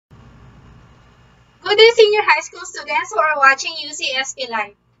Good day, senior high school students who are watching Ucsp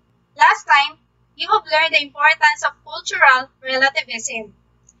Live. Last time, you have learned the importance of cultural relativism.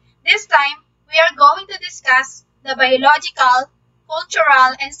 This time, we are going to discuss the biological,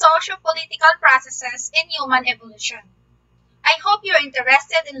 cultural, and socio-political processes in human evolution. I hope you're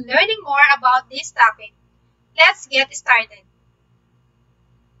interested in learning more about this topic. Let's get started.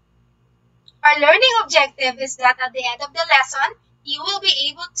 Our learning objective is that at the end of the lesson, you will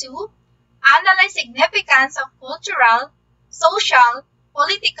be able to analyze significance of cultural, social,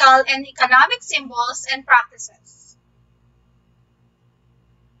 political, and economic symbols and practices.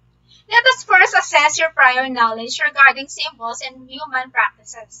 Let us first assess your prior knowledge regarding symbols and human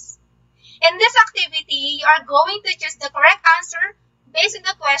practices. In this activity, you are going to choose the correct answer based on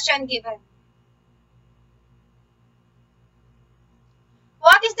the question given.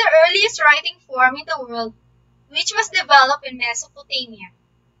 What is the earliest writing form in the world which was developed in Mesopotamia?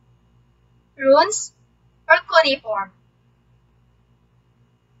 Runes or cuneiform?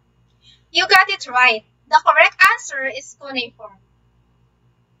 You got it right. The correct answer is cuneiform.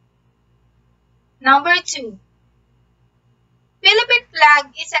 Number 2. Philippine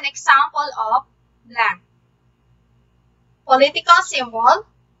flag is an example of blank. Political symbol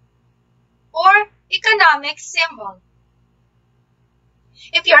or economic symbol?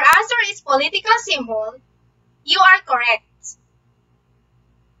 If your answer is political symbol, you are correct.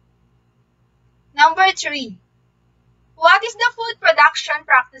 Number 3. What is the food production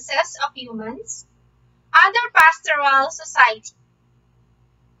practices of humans under pastoral society?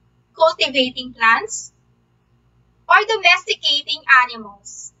 Cultivating plants or domesticating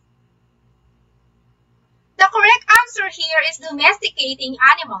animals? The correct answer here is domesticating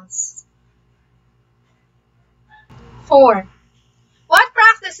animals. 4. What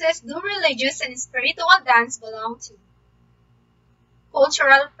practices do religious and spiritual dance belong to?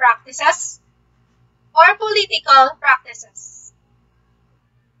 Cultural practices or political practices?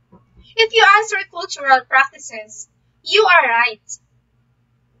 If you answer cultural practices, you are right.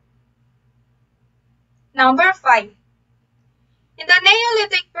 Number 5. In the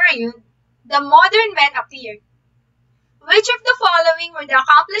Neolithic period, the modern men appeared. Which of the following were the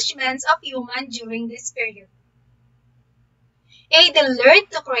accomplishments of humans during this period? A. They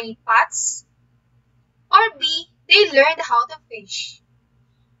learned to create pots. Or B. They learned how to fish.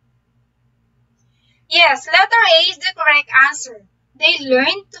 Yes, letter A is the correct answer. They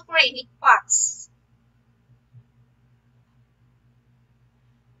learned to create pots.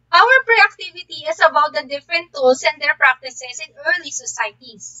 Our pre-activity is about the different tools and their practices in early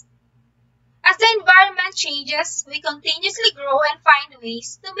societies. As the environment changes, we continuously grow and find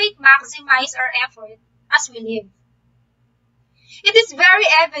ways to maximize our effort as we live. It is very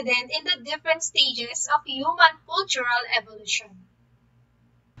evident in the different stages of human cultural evolution.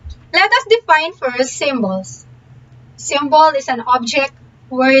 Let us define first symbols. Symbol is an object,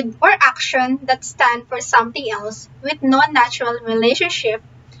 word, or action that stands for something else with non-natural relationship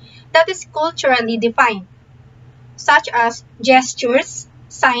that is culturally defined, such as gestures,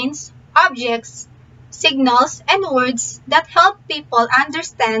 signs, objects, signals, and words that help people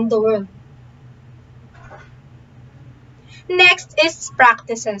understand the world. Next is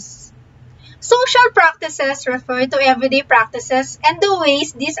practices. Social practices refer to everyday practices and the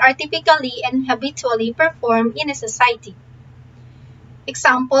ways these are typically and habitually performed in a society.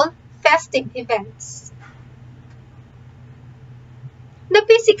 Example, festive events. The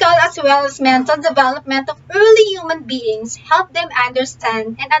physical as well as mental development of early human beings help them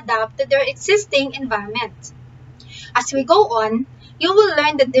understand and adapt to their existing environment. As we go on, you will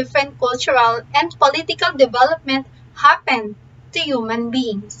learn the different cultural and political development happen to human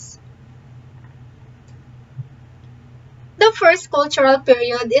beings. The first cultural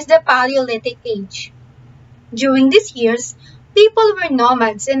period is the Paleolithic Age. During these years, people were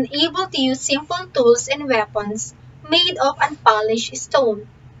nomads and able to use simple tools and weapons made of unpolished stone.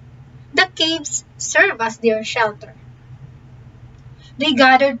 The caves served as their shelter. They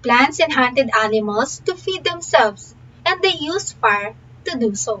gathered plants and hunted animals to feed themselves, and they used fire to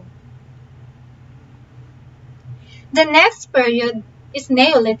do so. The next period is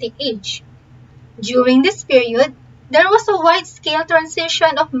Neolithic Age. During this period, there was a wide-scale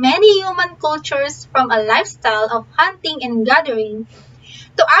transition of many human cultures from a lifestyle of hunting and gathering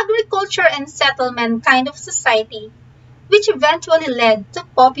to agriculture and settlement kind of society, which eventually led to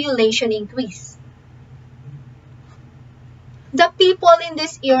population increase. The people in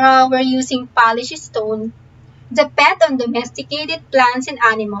this era were using polished stone, depend on domesticated plants and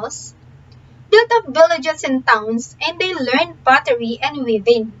animals, built up villages and towns, and they learned pottery and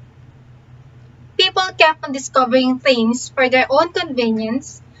weaving. People kept on discovering things for their own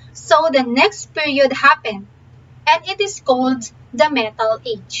convenience So the next period happened, and it is called the Metal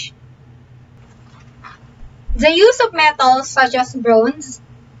Age. The use of metals such as bronze,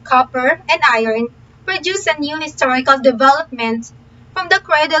 copper, and iron produced a new historical development from the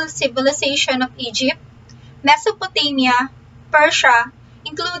cradle civilization of Egypt, Mesopotamia, Persia,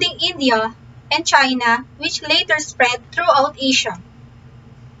 including India, and China, which later spread throughout Asia.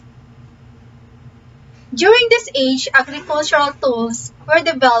 During this age, agricultural tools were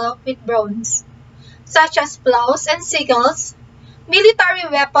developed with bronze, such as plows and sickles, military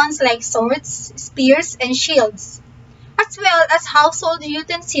weapons like swords, spears, and shields, as well as household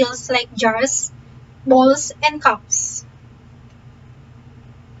utensils like jars, bowls, and cups.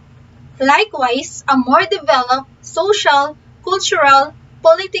 Likewise, a more developed social, cultural,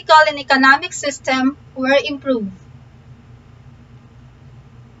 political, and economic system were improved.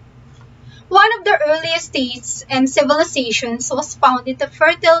 One of the earliest states and civilizations was found in the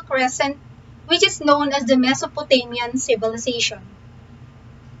Fertile Crescent, which is known as the Mesopotamian civilization.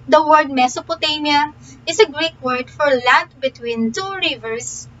 The word Mesopotamia is a Greek word for land between two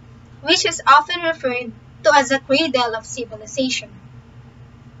rivers, which is often referred to as the cradle of civilization.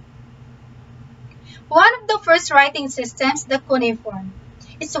 One of the first writing systems, the cuneiform,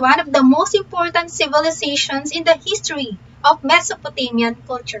 is one of the most important civilizations in the history of Mesopotamian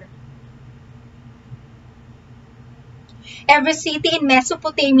culture. Every city in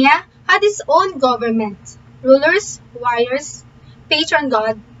Mesopotamia had its own government, rulers, warriors, patron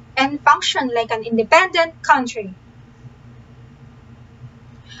god, and functioned like an independent country.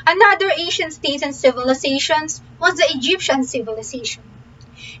 Another ancient state and civilizations was the Egyptian civilization.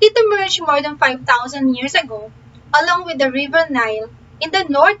 It emerged more than 5,000 years ago, along with the river Nile in the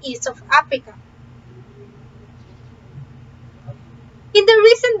northeast of Africa. In the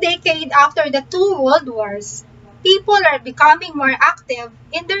recent decade after the two world wars, people are becoming more active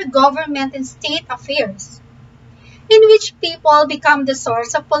in their government and state affairs, in which people become the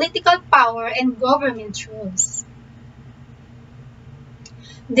source of political power and government rules.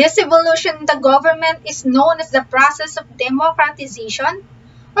 This evolution in the government is known as the process of democratization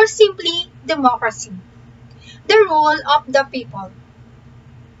or simply democracy, the rule of the people.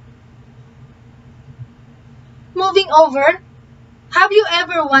 Moving over, have you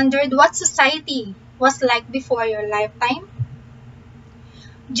ever wondered what society was like before your lifetime?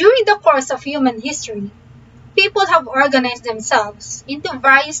 During the course of human history, people have organized themselves into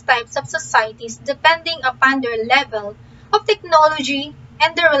various types of societies depending upon their level of technology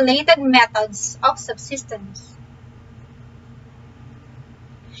and the related methods of subsistence.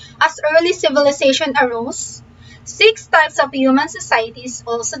 As early civilization arose, 6 types of human societies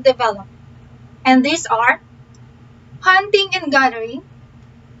also developed, and these are hunting and gathering,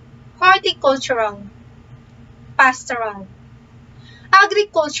 horticultural, pastoral,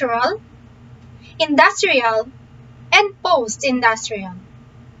 agricultural, industrial, and post-industrial.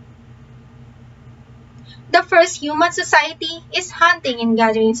 The first human society is hunting and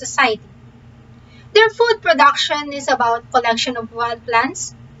gathering society. Their food production is about collection of wild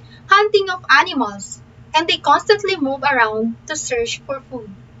plants, hunting of animals, and they constantly move around to search for food.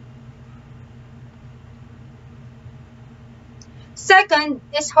 Second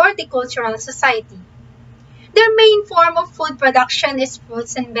is horticultural society. Their main form of food production is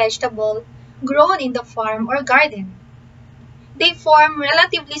fruits and vegetables grown in the farm or garden. They form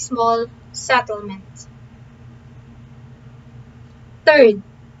relatively small settlements. Third,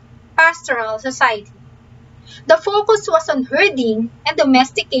 pastoral society. The focus was on herding and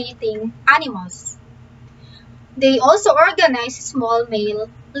domesticating animals. They also organized small male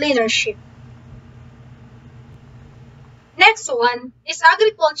leadership. Next one is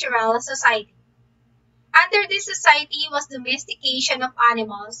agricultural society. Under this society was domestication of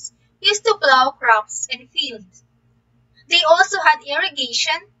animals used to plow crops and fields. They also had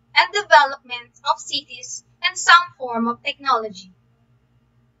irrigation and development of cities and some form of technology.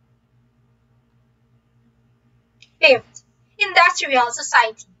 Fifth, industrial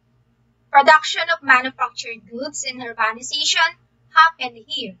society. Production of manufactured goods and urbanization happened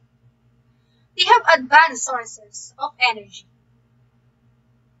here. They have advanced sources of energy.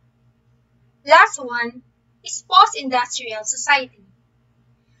 Last one is post-industrial society.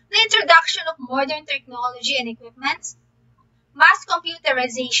 The introduction of modern technology and equipment, mass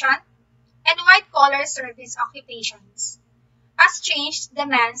computerization, and white-collar service occupations has changed the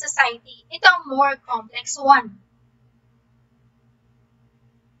man's society into a more complex one.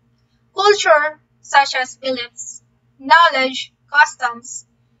 Culture, such as beliefs, knowledge, customs,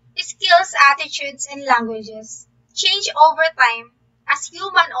 skills, attitudes, and languages, change over time as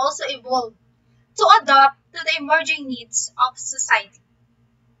humans also evolve to adapt to the emerging needs of society.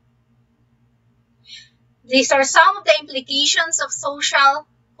 These are some of the implications of social,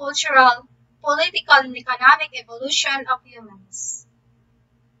 cultural, political, and economic evolution of humans.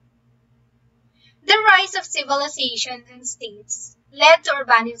 The rise of civilizations and states led to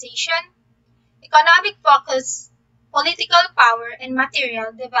urbanization, economic focus, political power, and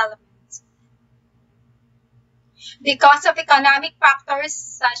material development. Because of economic factors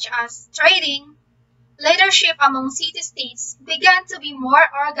such as trading, leadership among city-states began to be more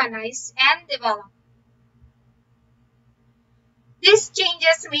organized and developed. These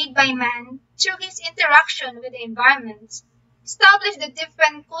changes made by man through his interaction with the environment established the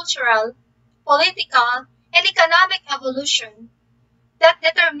different cultural, political, and economic evolution that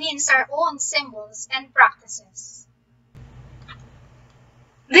determines our own symbols and practices.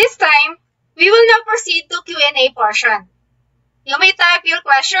 This time, we will now proceed to Q&A portion. You may type your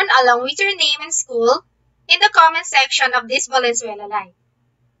question along with your name and school in the comment section of this Valenzuela Live.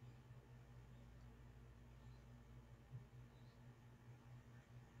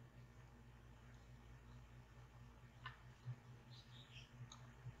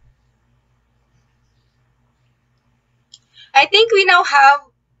 I think we now have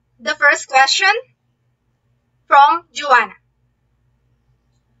the first question from Joanna.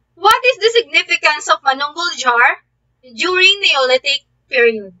 What is the significance of manunggul jar during Neolithic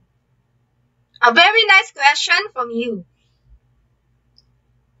period? A very nice question from you.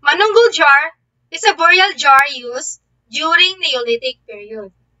 Manunggul jar is a burial jar used during Neolithic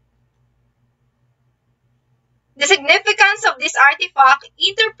period. The significance of this artifact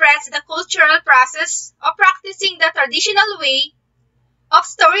interprets the cultural process of practicing the traditional way of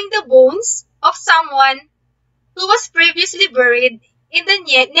storing the bones of someone who was previously buried in the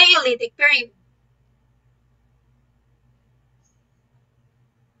Neolithic period.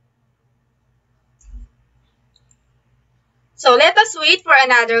 So let us wait for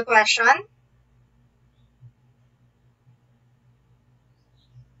another question.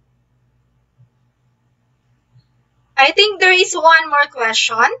 I think there is one more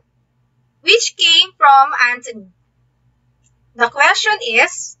question, which came from Anthony. The question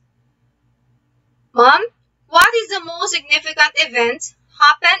is, Mom, what is the most significant event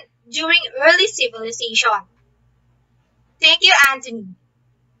happened during early civilization? Thank you, Anthony.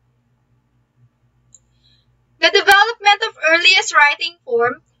 The development of earliest writing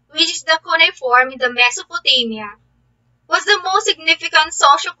form, which is the cuneiform in the Mesopotamia, was the most significant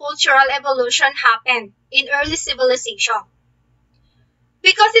socio-cultural evolution happened in early civilization.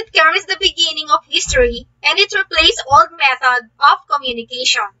 Because it carries the beginning of history and it replaced old method of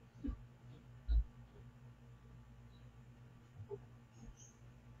communication.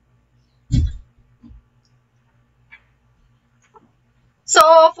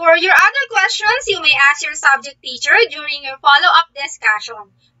 So for your other questions, you may ask your subject teacher during your follow-up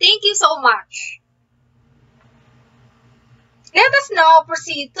discussion. Thank you so much. Let us now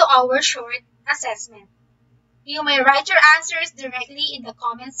proceed to our short assessment. You may write your answers directly in the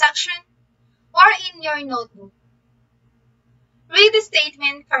comment section or in your notebook. Read the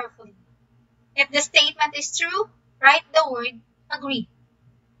statement carefully. If the statement is true, write the word agree.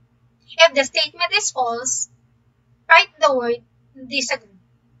 If the statement is false, write the word disagree.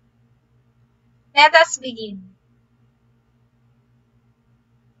 Let us begin.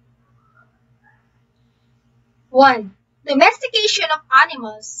 One, domestication of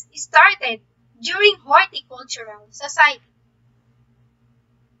animals started during horticultural society.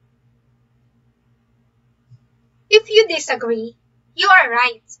 If you disagree, you are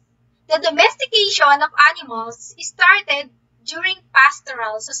right. The domestication of animals started during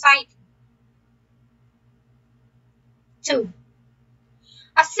pastoral society. 2.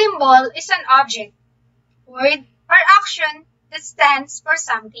 A symbol is an object, word, or action that stands for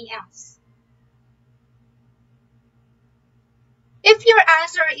something else. If your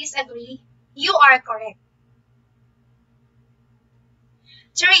answer is agree, you are correct.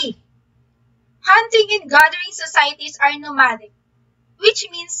 3. Hunting and gathering societies are nomadic, which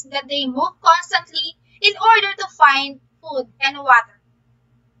means that they move constantly in order to find food and water.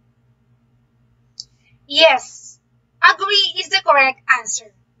 Yes, agree is the correct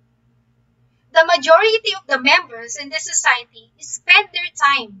answer. The majority of the members in the society spend their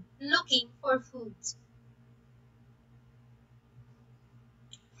time looking for food.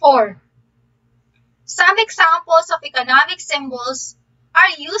 4. Some examples of economic symbols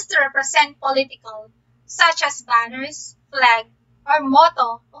are used to represent political, such as banners, flag, or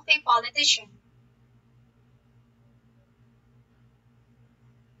motto of a politician.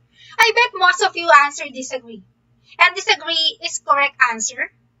 I bet most of you answered disagree. And disagree is correct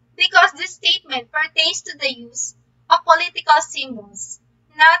answer because this statement pertains to the use of political symbols,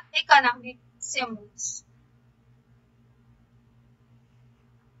 not economic symbols.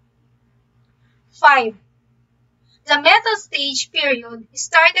 5. The Metal Stage period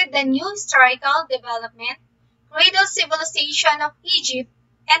started the new historical development, cradle civilization of Egypt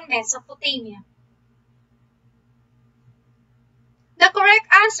and Mesopotamia. The correct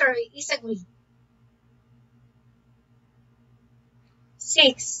answer is agree.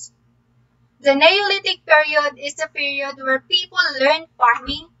 6. The Neolithic period is the period where people learned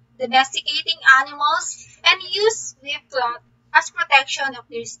farming, domesticating animals, and used leaf cloth as protection of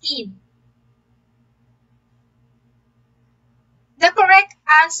their skin. The correct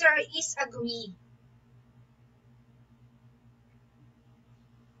answer is agree.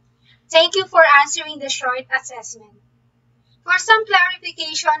 Thank you for answering the short assessment. For some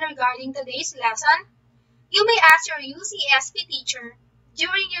clarification regarding today's lesson, you may ask your UCSP teacher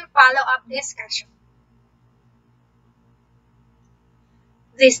during your follow-up discussion.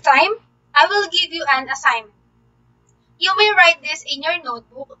 This time, I will give you an assignment. You may write this in your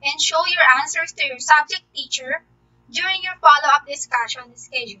notebook and show your answers to your subject teacher during your follow-up discussion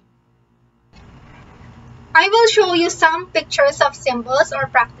schedule. I will show you some pictures of symbols or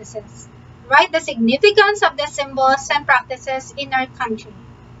practices. Write the significance of the symbols and practices in our country.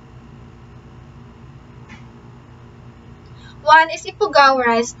 1 is Ifugao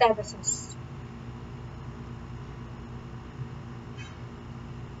rice terraces.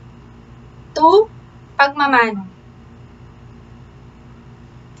 2, pagmamano.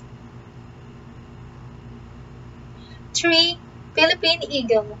 3, Philippine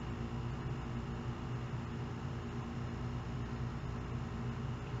eagle.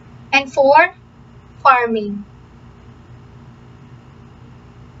 4, farming.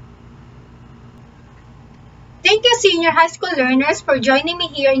 Thank you, senior high school learners, for joining me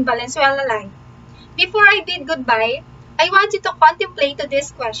here in Valenzuela Live. Before I bid goodbye, I want you to contemplate to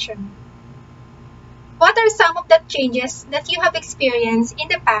this question. What are some of the changes that you have experienced in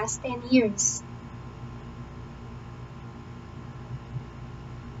the past 10 years?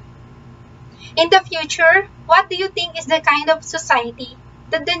 In the future, what do you think is the kind of society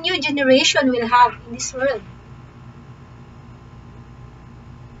that the new generation will have in this world?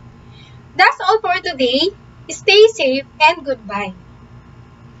 That's all for today. Stay safe and goodbye.